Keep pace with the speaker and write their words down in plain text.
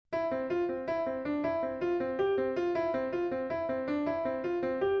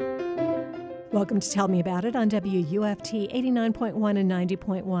Welcome to Tell Me About It on WUFT 89.1 and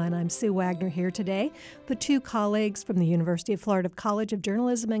 90.1. I'm Sue Wagner here today with two colleagues from the University of Florida College of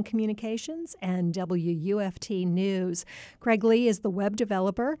Journalism and Communications and WUFT News. Craig Lee is the web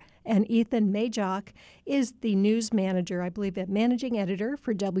developer, and Ethan Majok is the news manager, I believe a managing editor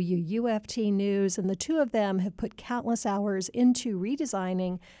for WUFT News, and the two of them have put countless hours into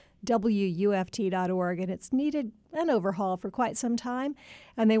redesigning WUFT.org, and it's needed an overhaul for quite some time,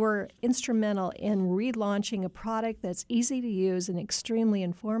 and they were instrumental in relaunching a product that's easy to use and extremely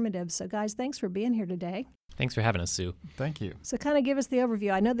informative. So guys, thanks for being here today. Thanks for having us, Sue. Thank you. So kind of give us the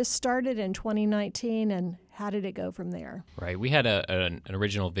overview. I know this started in 2019, and how did it go from there? Right. We had an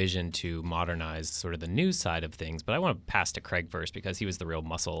original vision to modernize sort of the news side of things, but I want to pass to Craig first because he was the real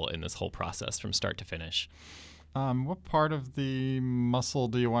muscle in this whole process from start to finish. What part of the muscle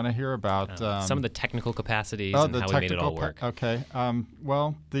do you want to hear about? Some of the technical capacities and how we made it all work. Okay.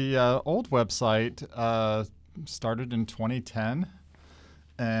 Well, the old website started in 2010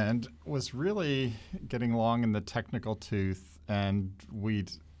 and was really getting long in the technical tooth, and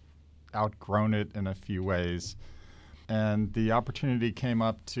we'd outgrown it in a few ways. And the opportunity came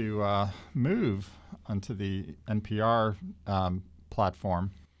up to move onto the NPR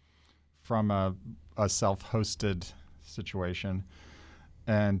platform from a self-hosted situation.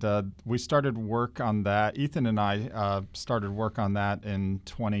 And we started work on that. Ethan and I started work on that in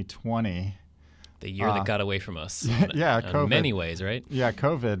 2020. The year that got away from us. Yeah, COVID. In many ways, right? Yeah,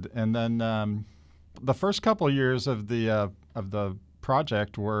 COVID. And then the first couple of years of the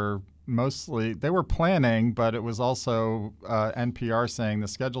project were mostly, they were planning, but it was also NPR saying the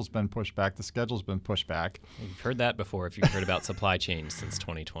schedule's been pushed back. You've heard that before if you've heard about supply chains since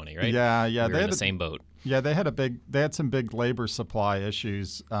 2020, right? Yeah. We were in the same boat. Yeah, they had some big labor supply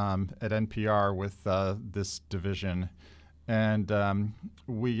issues at NPR with this division. And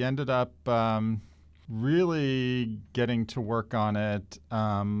we ended up really getting to work on it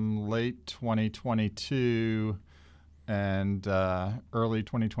late 2022 and early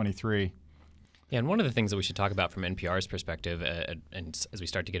 2023. Yeah, and one of the things that we should talk about from NPR's perspective, and as we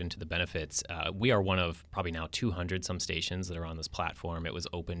start to get into the benefits, we are one of probably now 200 some stations that are on this platform. It was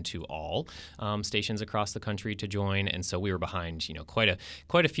open to all stations across the country to join, and so we were behind, quite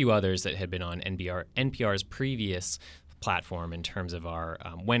a few others that had been on NPR's previous platform in terms of our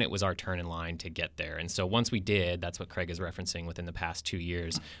when it was our turn in line to get there. And so once we did, that's what Craig is referencing within the past 2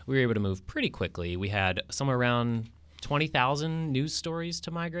 years, we were able to move pretty quickly. We had somewhere around 20,000 news stories to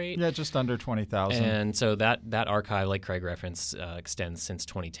migrate. Yeah, just under 20,000. And so that archive, like Craig referenced, extends since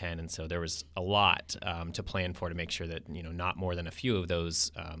 2010. And so there was a lot to plan for to make sure that, not more than a few of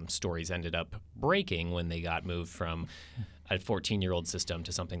those stories ended up breaking when they got moved from a 14-year-old system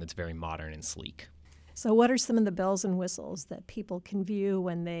to something that's very modern and sleek. So what are some of the bells and whistles that people can view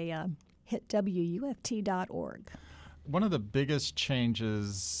when they hit WUFT.org? One of the biggest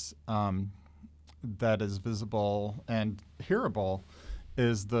changes that is visible and hearable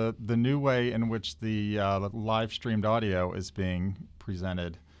is the new way in which the live streamed audio is being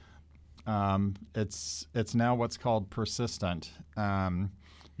presented. It's now what's called persistent.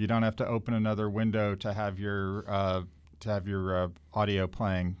 You don't have to open another window to have your audio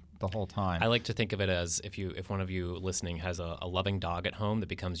playing the whole time. I like to think of it as if one of you listening has a loving dog at home that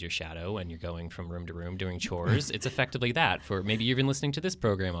becomes your shadow and you're going from room to room doing chores, it's effectively that for maybe you're even listening to this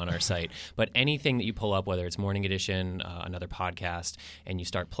program on our site. But anything that you pull up, whether it's Morning Edition, another podcast, and you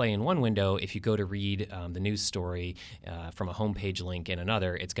start playing one window, if you go to read the news story from a homepage link in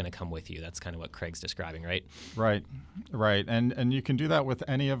another, it's going to come with you. That's kind of what Craig's describing, right? Right. And you can do that with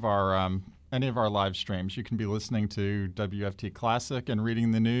any of our live streams. You can be listening to WFT Classic and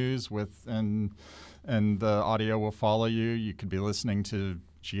reading the news and the audio will follow you. You could be listening to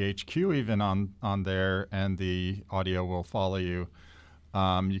GHQ even on there, and the audio will follow you.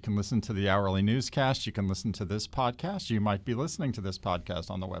 You can listen to the hourly newscast. You can listen to this podcast. You might be listening to this podcast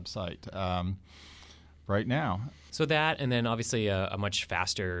on the website right now. So that, and then obviously a much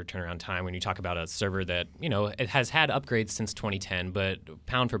faster turnaround time when you talk about a server that, it has had upgrades since 2010, but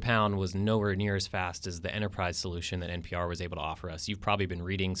pound for pound was nowhere near as fast as the enterprise solution that NPR was able to offer us. You've probably been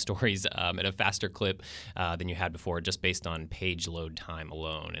reading stories at a faster clip than you had before just based on page load time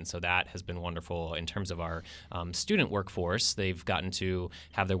alone. And so that has been wonderful in terms of our student workforce. They've gotten to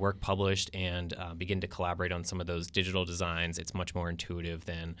have their work published and begin to collaborate on some of those digital designs. It's much more intuitive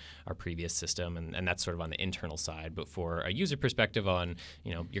than our previous system, and that's sort of on the internal side. But for a user perspective on,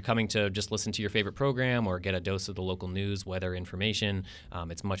 you're coming to just listen to your favorite program or get a dose of the local news, weather information,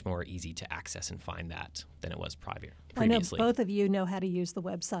 it's much more easy to access and find that than it was previously. I know both of you know how to use the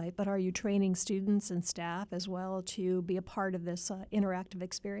website, but are you training students and staff as well to be a part of this interactive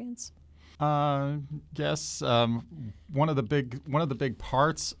experience? Yes, one of the big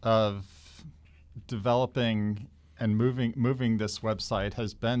parts of developing and moving this website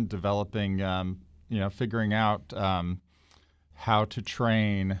has been developing, figuring out how to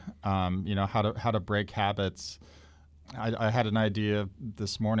train, how to break habits. I had an idea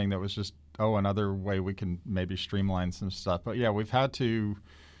this morning that was just another way we can maybe streamline some stuff. But yeah, we've had to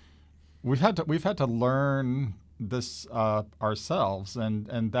learn this ourselves,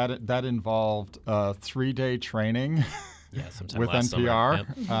 and that involved 3-day training with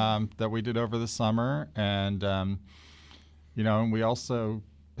NPR that we did over the summer, and and we also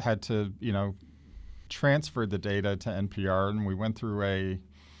had to transfer the data to NPR, and we went through a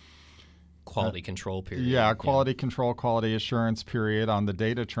quality control period. Control, quality assurance period on the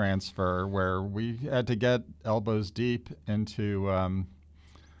data transfer, where we had to get elbows deep into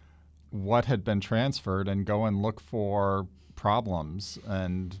what had been transferred and go and look for problems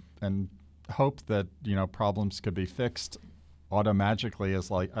and hope that problems could be fixed automagically, as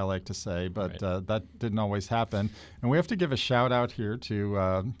I like to say, but that didn't always happen. And we have to give a shout out here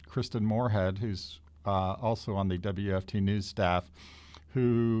to Kristen Moorhead, who's also on the WFT News staff,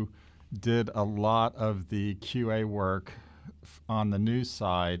 who did a lot of the QA work on the news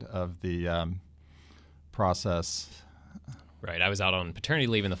side of the process. Right. I was out on paternity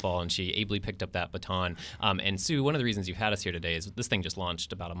leave in the fall, and she ably picked up that baton. And Sue, one of the reasons you've had us here today is this thing just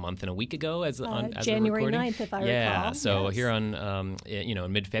launched about a month and a week ago as January 9th, if I recall. Yeah. So here on,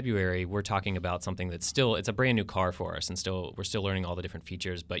 in mid-February, we're talking about something that's it's a brand new car for us, and we're still learning all the different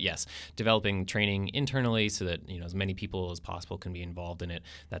features. But yes, developing training internally so that as many people as possible can be involved in it.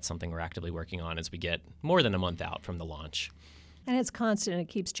 That's something we're actively working on as we get more than a month out from the launch. And it's constant. It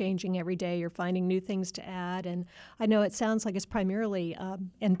keeps changing every day. You're finding new things to add. And I know it sounds like it's primarily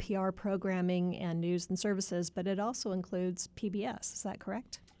NPR programming and news and services, but it also includes PBS. Is that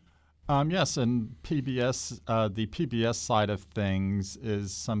correct? Yes, and PBS, the PBS side of things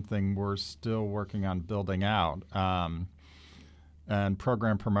is something we're still working on building out. And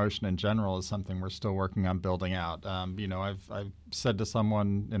program promotion in general is something we're still working on building out. I've said to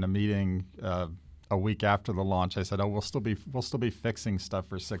someone in a meeting a week after the launch, I said, we'll still be fixing stuff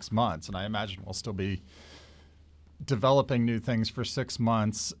for 6 months, and I imagine we'll still be developing new things for 6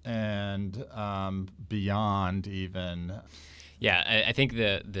 months and beyond even. Yeah, I think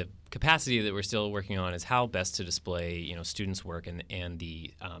the capacity that we're still working on is how best to display students' work and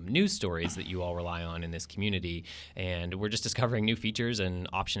the news stories that you all rely on in this community. And we're just discovering new features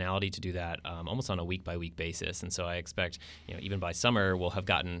and optionality to do that almost on a week-by-week basis. And so I expect even by summer we'll have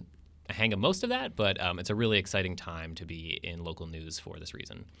gotten a hang of most of that, but it's a really exciting time to be in local news for this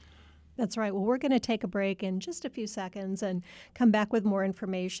reason. That's right. Well, we're going to take a break in just a few seconds and come back with more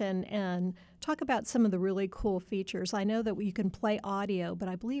information and talk about some of the really cool features. I know that you can play audio, but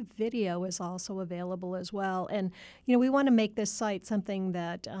I believe video is also available as well. And, we want to make this site something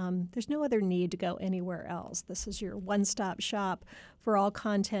that there's no other need to go anywhere else. This is your one-stop shop for all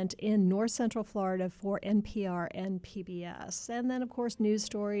content in North Central Florida for NPR and PBS. And then, of course, news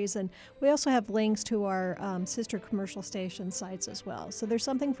stories. And we also have links to our sister commercial station sites as well. So there's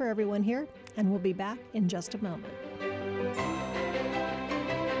something for everyone here, and we'll be back in just a moment.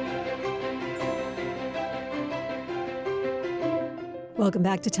 Welcome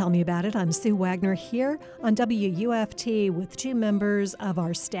back to Tell Me About It. I'm Sue Wagner here on WUFT with two members of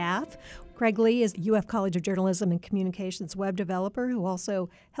our staff. Craig Lee is the UF College of Journalism and Communications web developer who also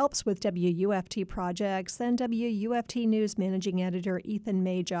helps with WUFT projects, and WUFT News managing editor Ethan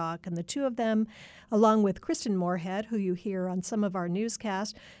Majock. And the two of them, along with Kristen Moorhead, who you hear on some of our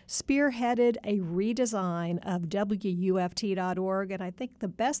newscasts, spearheaded a redesign of WUFT.org. And I think the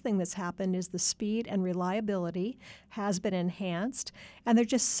best thing that's happened is the speed and reliability has been enhanced. And there's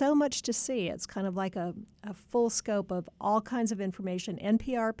just so much to see. It's kind of like a full scope of all kinds of information,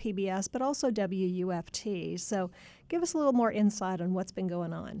 NPR, PBS, but also WUFT. So give us a little more insight on what's been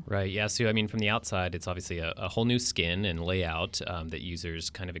going on. Right. Yeah. So, from the outside, it's obviously a whole new skin and layout that users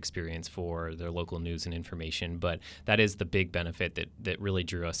kind of experience for their local news and information. But that is the big benefit that really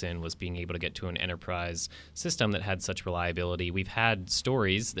drew us in, was being able to get to an enterprise system that had such reliability. We've had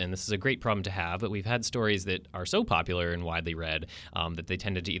stories, and this is a great problem to have, but we've had stories that are so popular and widely read that they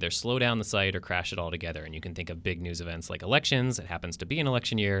tended to either slow down the site or crash it altogether. And you can think of big news events like elections. It happens to be an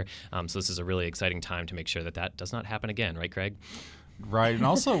election year. So this is a really exciting time to make sure that does not happen again, right, Craig? Right, and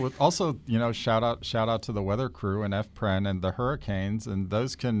also shout out to the weather crew and FPREN and the hurricanes, and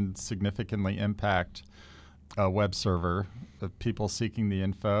those can significantly impact a web server of people seeking the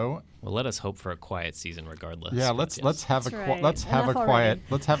info. Well, let us hope for a quiet season, regardless. Yeah, But let's have That's a right. let's have Enough a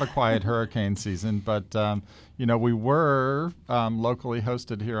already. quiet hurricane season. But we were locally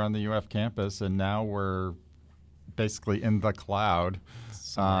hosted here on the UF campus, and now we're basically in the cloud.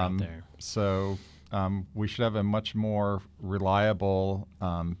 somewhere out there. So we should have a much more reliable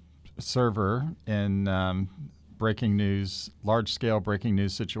server in breaking news, large-scale breaking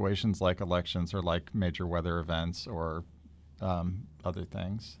news situations like elections or like major weather events or other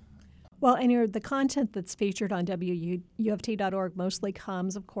things. Well, and the content that's featured on WUFT.org mostly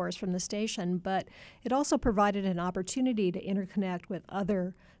comes, of course, from the station, but it also provided an opportunity to interconnect with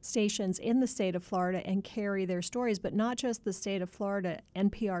other stations in the state of Florida and carry their stories, but not just the state of Florida,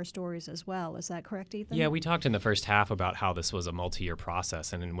 NPR stories as well. Is that correct, Ethan? Yeah, we talked in the first half about how this was a multi-year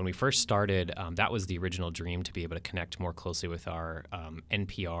process, and when we first started, that was the original dream, to be able to connect more closely with our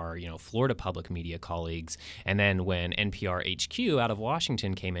NPR, Florida public media colleagues. And then when NPR HQ out of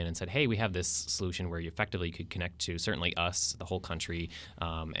Washington came in and said, "Hey, we have this solution where you effectively could connect to certainly us, the whole country,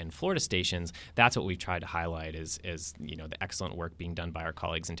 and Florida stations," that's what we've tried to highlight is the excellent work being done by our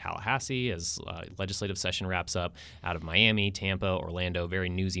colleagues in Tallahassee as legislative session wraps up, out of Miami, Tampa, Orlando, very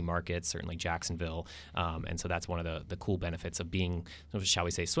newsy markets, certainly Jacksonville. And so that's one of the cool benefits of being, shall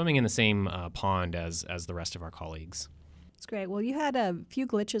we say, swimming in the same pond as the rest of our colleagues. That's great. Well, you had a few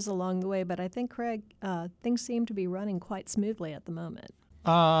glitches along the way, but I think, Craig, things seem to be running quite smoothly at the moment.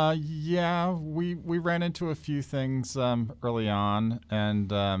 Yeah, we ran into a few things early on,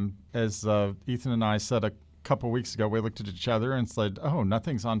 and as Ethan and I said a couple weeks ago, we looked at each other and said, "Oh,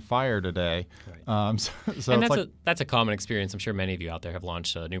 nothing's on fire today." Right. So And it's that's a common experience. I'm sure many of you out there have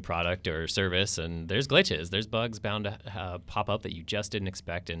launched a new product or service, and there's glitches. There's bugs bound to pop up that you just didn't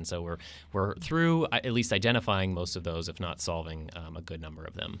expect, and so we're through at least identifying most of those, if not solving a good number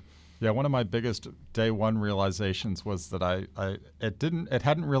of them. Yeah, one of my biggest day one realizations was that it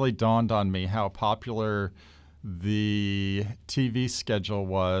hadn't really dawned on me how popular the TV schedule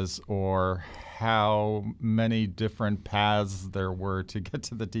was, or how many different paths there were to get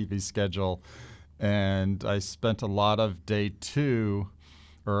to the TV schedule. And I spent a lot of day two,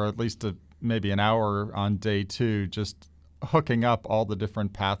 or at least maybe an hour on day two, just hooking up all the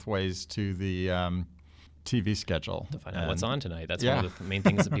different pathways to the TV schedule. To find out what's on tonight. That's Yeah. one of the main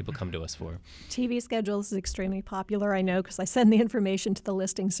things that people come to us for. TV schedules is extremely popular, I know, because I send the information to the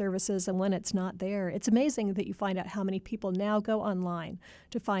listing services, and when it's not there, it's amazing that you find out how many people now go online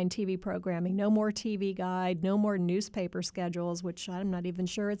to find TV programming. No more TV Guide, no more newspaper schedules, which I'm not even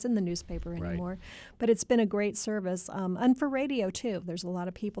sure it's in the newspaper anymore. But it's been a great service. And for radio, too. There's a lot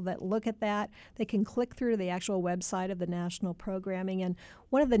of people that look at that. They can click through to the actual website of the national programming. And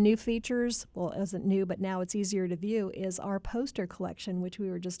one of the new features, well, it isn't new, but now it's easier to view, is our poster collection, which we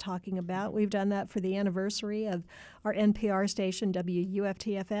were just talking about. We've done that for the anniversary of our NPR station,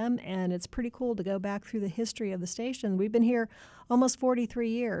 WUFT-FM, and it's pretty cool to go back through the history of the station. We've been here almost 43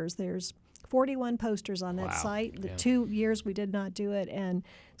 years. There's 41 posters on that Wow. site. The Yeah. 2 years we did not do it, and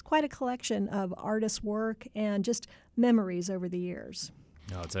it's quite a collection of artists' work and just memories over the years.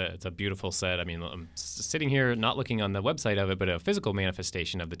 No, it's a beautiful set. I mean, I'm sitting here not looking on the website of it, but a physical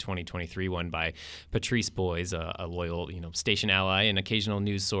manifestation of the 2023 one by Patrice Boys, a loyal station ally and occasional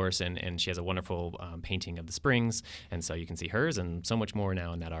news source, and she has a wonderful painting of the Springs, and so you can see hers and so much more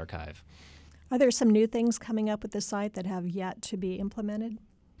now in that archive. Are there some new things coming up with the site that have yet to be implemented?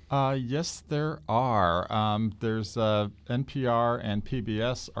 Yes, there are. There's NPR and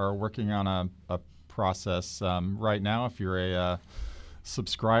PBS are working on a process right now. If you're a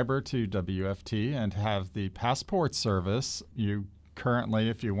subscriber to WFT and have the Passport service, you currently,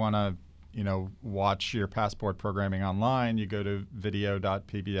 if you want to watch your Passport programming online, you go to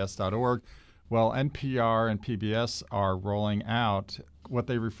video.pbs.org. Well, NPR and PBS are rolling out what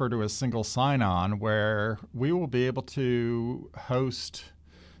they refer to as single sign-on, where we will be able to host,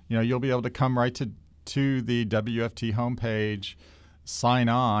 you'll be able to come right to the WFT homepage, sign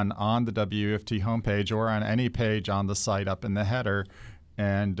on the WFT homepage or on any page on the site up in the header,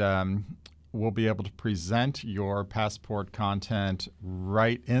 and we'll be able to present your Passport content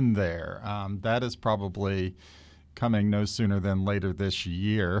right in there. That is probably coming no sooner than later this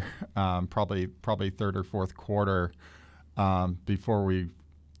year, probably third or fourth quarter before we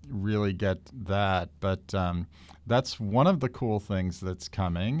really get that. But that's one of the cool things that's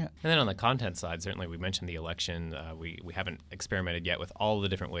coming. And then on the content side, certainly we mentioned the election. We haven't experimented yet with all the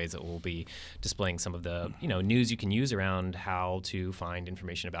different ways that we'll be displaying some of the news you can use around how to find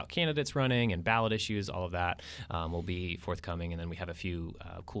information about candidates running and ballot issues. All of that will be forthcoming. And then we have a few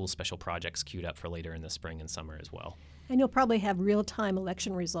cool special projects queued up for later in the spring and summer as well. And you'll probably have real-time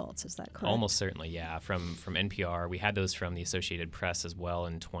election results, is that correct? Almost certainly, yeah. From NPR. We had those from the Associated Press as well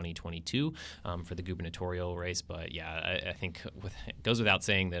in 2022 for the gubernatorial race. But yeah, I think it goes without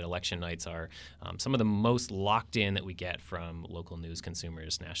saying that election nights are some of the most locked in that we get from local news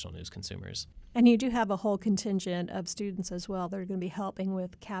consumers, national news consumers. And you do have a whole contingent of students as well that are going to be helping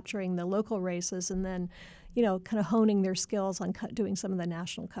with capturing the local races and then kind of honing their skills on doing some of the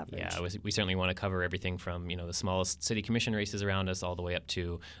national coverage. Yeah, we certainly want to cover everything from the smallest city commission races around us all the way up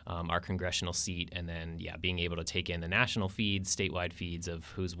to our congressional seat, and then being able to take in the national feeds, statewide feeds of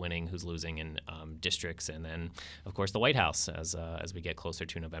who's winning, who's losing in districts, and then of course the White House as we get closer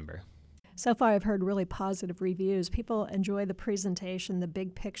to November. So far, I've heard really positive reviews. People enjoy the presentation, the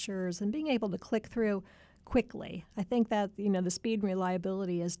big pictures, and being able to click through quickly. I think that the speed and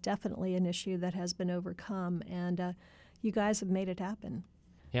reliability is definitely an issue that has been overcome, and you guys have made it happen.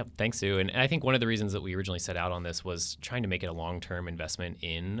 Yep, thanks, Sue. And I think one of the reasons that we originally set out on this was trying to make it a long-term investment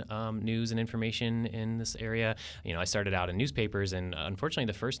in news and information in this area. I started out in newspapers, and unfortunately,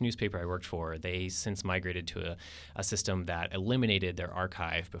 the first newspaper I worked for, they since migrated to a system that eliminated their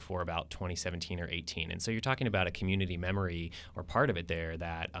archive before about 2017 or 18. And so you're talking about a community memory or part of it there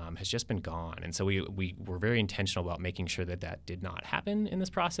that has just been gone. And so we were very intentional about making sure that that did not happen in this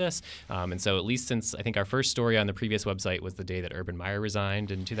process. And so at least since I think our first story on the previous website was the day that Urban Meyer resigned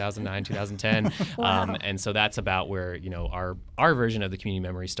in 2009, 2010. Wow. And so that's about where, our version of the community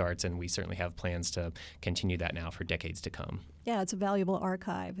memory starts, and we certainly have plans to continue that now for decades to come. Yeah, it's a valuable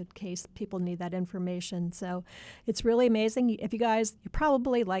archive in case people need that information. So it's really amazing. If you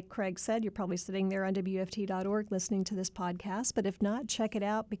probably, like Craig said, you're probably sitting there on WFT.org listening to this podcast. But if not, check it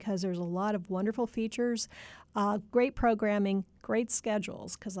out because there's a lot of wonderful features, great programming, great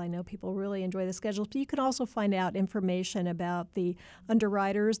schedules, because I know people really enjoy the schedules. But you can also find out information about the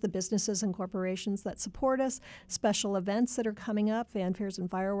underwriters, the businesses and corporations that support us, special events that are coming up. Fanfares and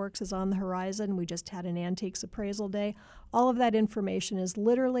Fireworks is on the horizon. We just had an Antiques Appraisal Day. All of that information is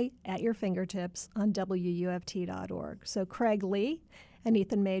literally at your fingertips on WUFT.org. So Craig Lee and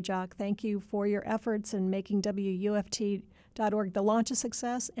Ethan Majok, thank you for your efforts in making WUFT.org the launch a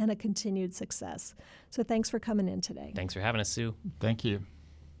success and a continued success. So thanks for coming in today. Thanks for having us, Sue. Thank you.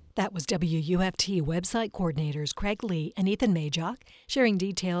 That was WUFT website coordinators Craig Lee and Ethan Majok sharing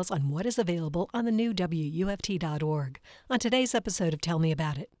details on what is available on the new WUFT.org on today's episode of Tell Me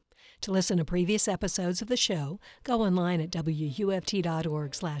About It. To listen to previous episodes of the show, go online at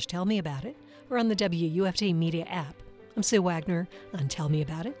WUFT.org/tellmeaboutit or on the WUFT Media app. I'm Sue Wagner on Tell Me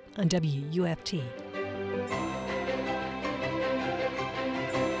About It on WUFT.